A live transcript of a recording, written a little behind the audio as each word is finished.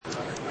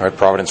All right,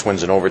 Providence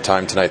wins in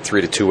overtime tonight,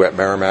 3-2 at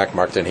Merrimack.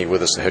 Mark Dennehy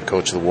with us, the head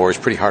coach of the Warriors.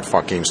 Pretty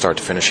hard-fought game start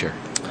to finish here.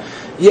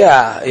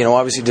 Yeah,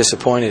 obviously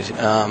disappointed.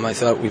 I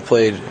thought we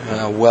played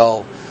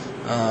well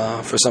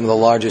for some of the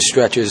largest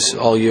stretches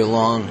all year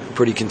long.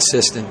 Pretty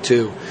consistent,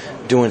 too,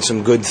 doing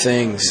some good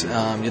things.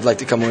 You'd like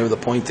to come away with a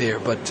point there,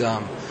 but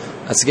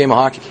that's the game of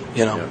hockey,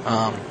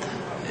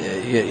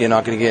 You're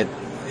not going to get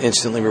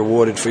instantly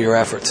rewarded for your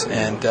efforts.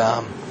 And,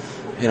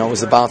 it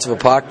was the bounce of a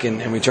puck,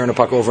 and we turn the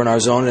puck over in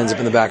our zone. It ends up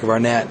in the back of our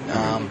net.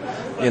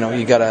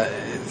 You got a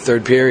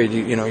third period.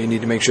 You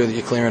need to make sure that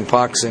you're clearing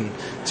pucks, and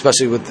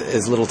especially with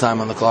as little time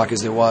on the clock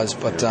as there was.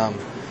 But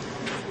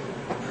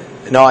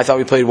no, I thought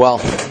we played well.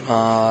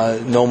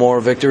 No more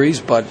victories,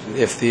 but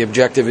if the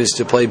objective is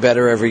to play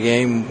better every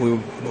game, we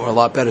were a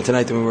lot better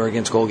tonight than we were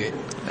against Colgate.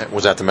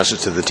 Was that the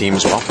message to the team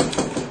as well?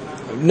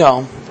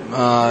 No,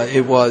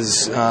 it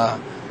was.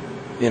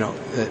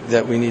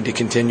 That we need to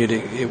continue to.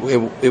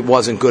 It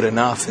wasn't good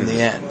enough in the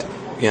end.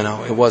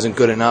 It wasn't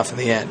good enough in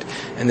the end.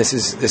 And this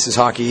is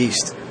Hockey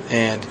East,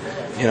 and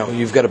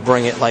you've got to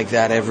bring it like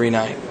that every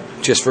night,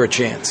 just for a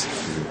chance.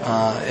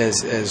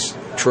 As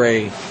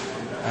Trey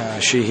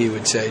Sheehy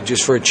would say,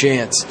 just for a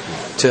chance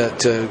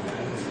to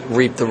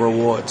reap the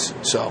rewards.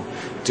 So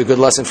it's a good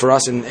lesson for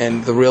us,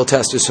 and the real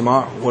test is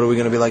tomorrow. What are we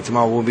going to be like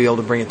tomorrow? We'll be able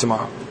to bring it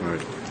tomorrow.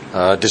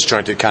 Right.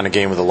 Disjointed kind of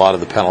game with a lot of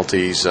the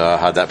penalties.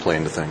 How'd that play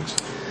into things?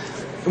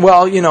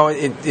 Well,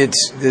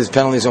 there's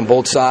penalties on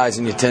both sides,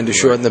 and you tend to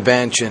shorten the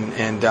bench, and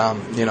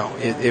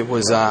it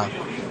was.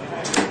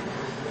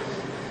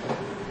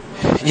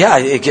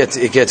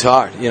 It gets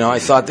hard. I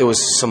thought there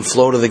was some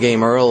flow to the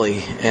game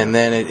early, and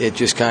then it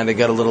just kind of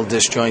got a little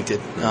disjointed.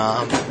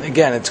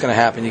 Again, it's going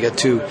to happen.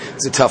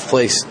 It's a tough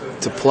place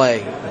to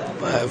play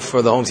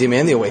for the home team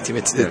and the away team.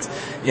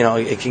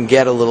 It can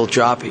get a little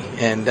choppy,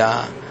 and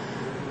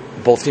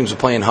both teams are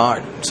playing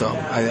hard. So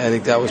I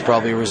think that was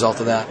probably a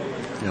result of that.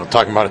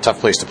 Talking about a tough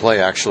place to play,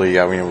 actually,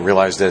 we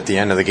realized that at the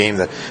end of the game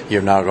that you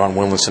have now gone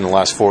winless in the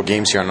last 4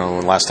 games here. I don't know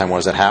when the last time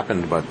was that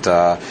happened, but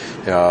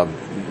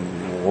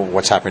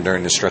what's happened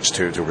during this stretch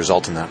to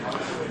result in that?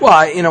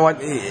 Well, you know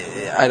what?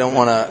 I don't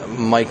want to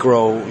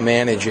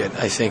micromanage it.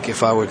 I think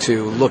if I were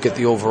to look at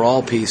the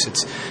overall piece,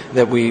 it's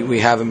that we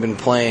haven't been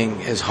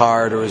playing as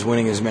hard or as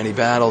winning as many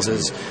battles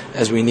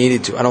as we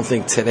needed to. I don't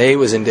think today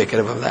was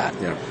indicative of that.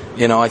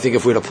 Yeah. I think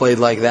if we'd have played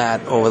like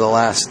that over the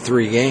last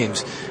 3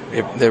 games,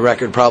 the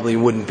record probably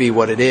wouldn't be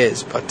what it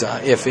is. But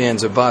if,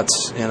 ands, or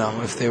buts,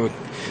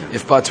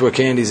 if butts were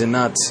candies and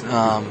nuts.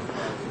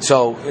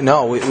 So,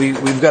 no,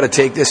 we've got to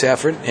take this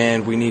effort,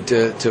 and we need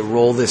to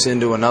roll this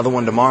into another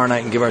one tomorrow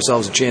night and give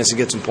ourselves a chance to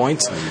get some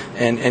points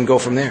and go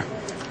from there.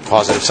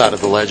 Positive side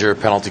of the ledger,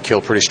 penalty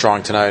kill pretty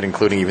strong tonight,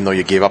 including even though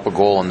you gave up a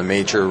goal on the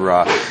major,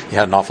 you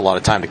had an awful lot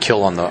of time to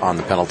kill on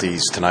the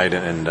penalties tonight,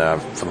 and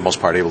for the most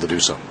part able to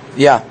do so.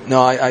 Yeah,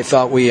 no, I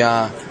thought we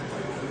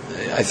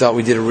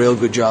did a real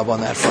good job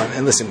on that front.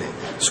 And listen,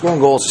 scoring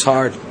goals is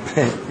hard.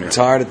 It's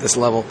hard at this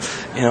level,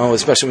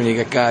 especially when you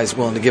get guys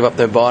willing to give up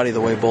their body the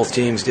way both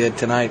teams did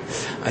tonight.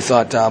 I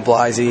thought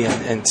Blasey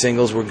and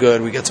Singles were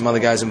good. We got some other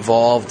guys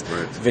involved.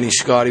 Right. Vinny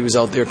Scotty was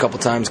out there a couple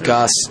times.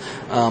 Gus,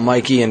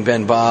 Mikey, and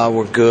Ben Ba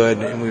were good.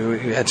 And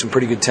we had some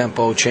pretty good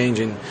tempo,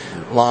 changing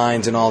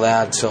lines and all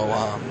that. So,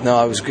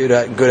 no, it was good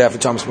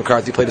effort. Thomas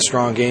McCarthy played a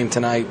strong game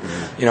tonight.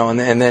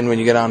 And then when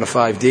you get on to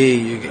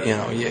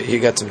 5D, you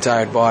got some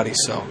tired bodies.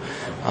 So,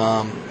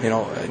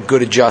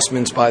 good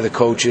adjustments by the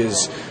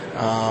coaches.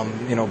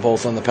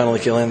 Both on the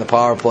penalty kill and the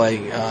power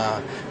play.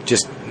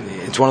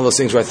 It's one of those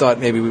things where I thought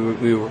maybe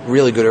we were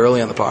really good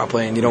early on the power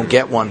play, and you don't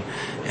get one,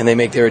 and they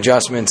make their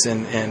adjustments,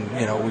 and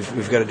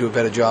we've got to do a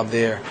better job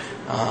there.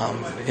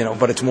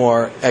 But it's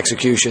more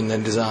execution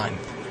than design.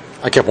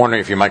 I kept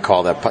wondering if you might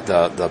call that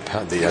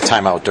the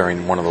timeout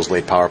during one of those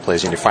late power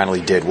plays, and you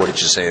finally did. What did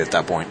you say at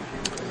that point?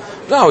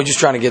 No, we're just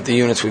trying to get the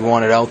units we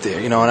wanted out there,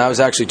 and I was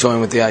actually toying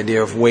with the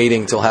idea of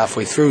waiting till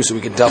halfway through so we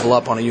could double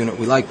up on a unit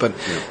we like, but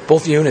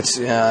both units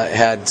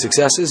had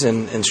successes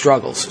and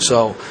struggles.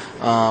 So,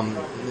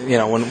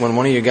 when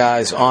one of your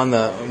guys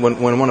when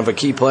one of a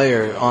key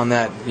player on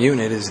that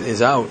unit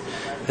is out,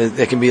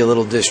 there can be a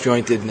little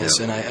disjointedness,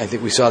 and I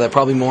think we saw that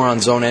probably more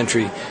on zone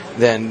entry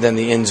than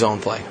the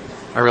in-zone play.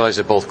 I realize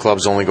that both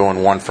clubs only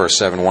going 1 for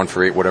 7, 1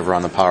 for 8, whatever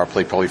on the power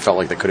play. Probably felt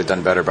like they could have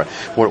done better. But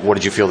what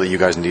did you feel that you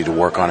guys need to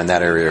work on in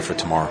that area for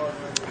tomorrow?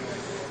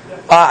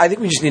 I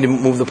think we just need to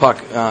move the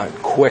puck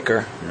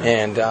quicker,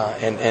 and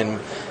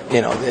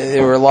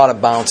there were a lot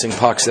of bouncing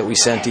pucks that we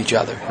sent each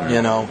other.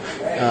 The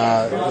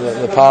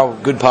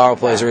good power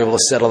players are able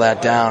to settle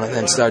that down and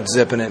then start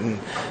zipping it. And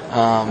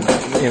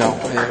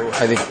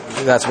I think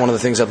that's one of the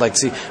things I'd like to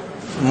see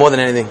more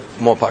than anything.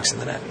 More pucks in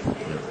the net.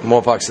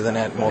 More pucks to the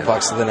net, more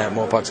pucks to the net,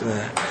 more pucks to the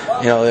net.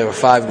 There were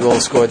 5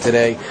 goals scored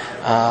today,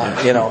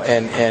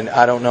 and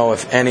I don't know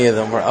if any of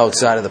them were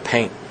outside of the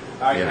paint.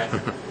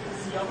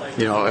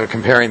 Yeah.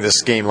 Comparing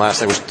this game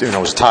last night,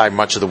 was tied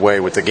much of the way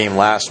with the game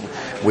last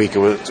week. It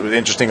was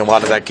interesting. A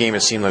lot of that game,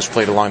 it seemed like it was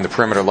played along the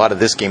perimeter. A lot of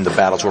this game, the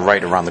battles were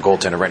right around the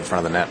goaltender, right in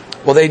front of the net.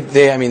 Well, they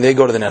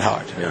go to the net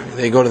hard. Yeah.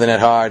 They go to the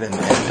net hard, and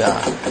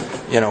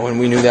And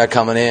we knew that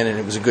coming in, and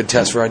it was a good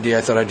test for our D.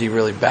 I thought our D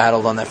really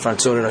battled on that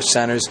front. So did our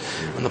centers.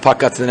 When the puck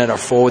got to the net, our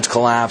forwards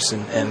collapsed,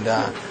 and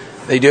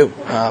they do.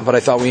 But I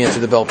thought we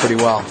answered the bell pretty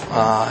well.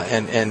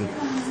 And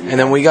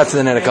then we got to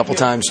the net a couple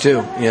times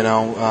too.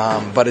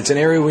 But it's an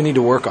area we need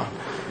to work on.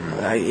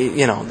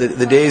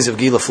 The days of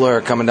Guy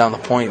Lafleur coming down the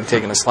point and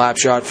taking a slap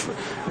shot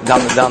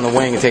down the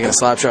wing and taking a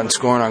slap shot and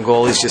scoring on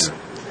goalies, just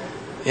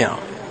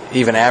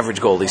even average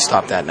goalies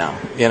stop that now.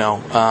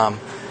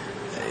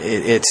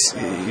 It's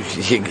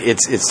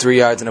 3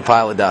 yards and a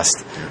pile of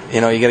dust. You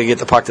got to get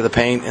the puck to the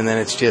paint, and then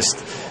it's just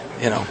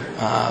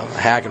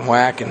hack and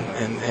whack,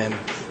 and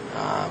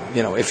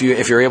if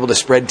you're able to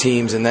spread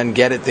teams and then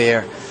get it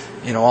there,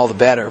 all the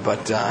better.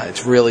 But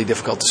it's really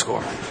difficult to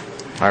score.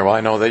 All right. Well,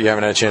 I know that you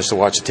haven't had a chance to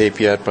watch the tape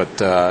yet,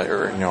 but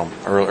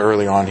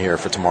early on here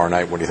for tomorrow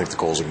night, what do you think the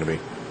goals are going to be?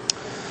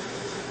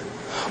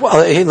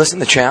 Well, hey, listen.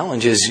 The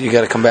challenge is you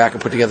got to come back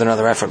and put together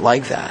another effort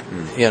like that.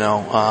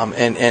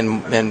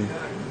 And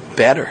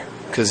better,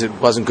 because it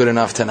wasn't good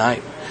enough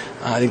tonight.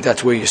 I think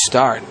that's where you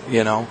start.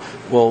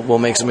 We'll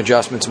make some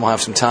adjustments, and we'll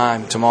have some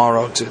time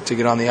tomorrow to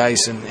get on the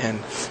ice and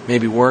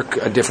maybe work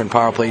a different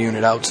power play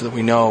unit out so that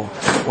we know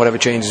whatever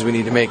changes we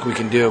need to make we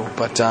can do.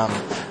 But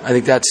I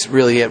think that's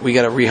really it. We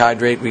got to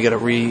rehydrate. We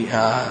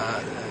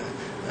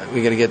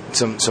got to get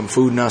some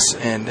food in us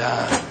and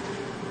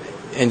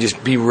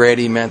just be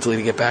ready mentally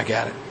to get back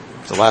at it.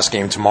 The last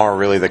game tomorrow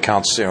really that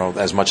counts,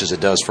 as much as it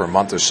does for a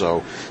month or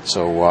so.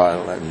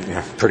 So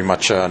pretty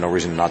much no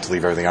reason not to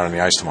leave everything out on the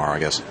ice tomorrow, I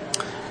guess.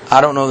 I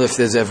don't know if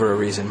there's ever a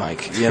reason,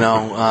 Mike.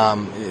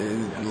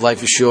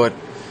 Life is short,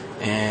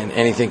 and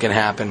anything can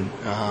happen.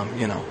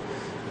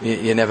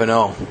 You never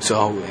know.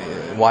 So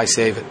why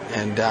save it?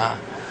 And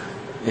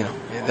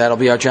that'll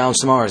be our challenge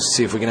tomorrow, is to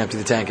see if we can empty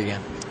the tank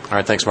again. All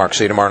right, thanks, Mark.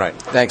 See you tomorrow night.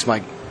 Thanks,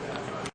 Mike.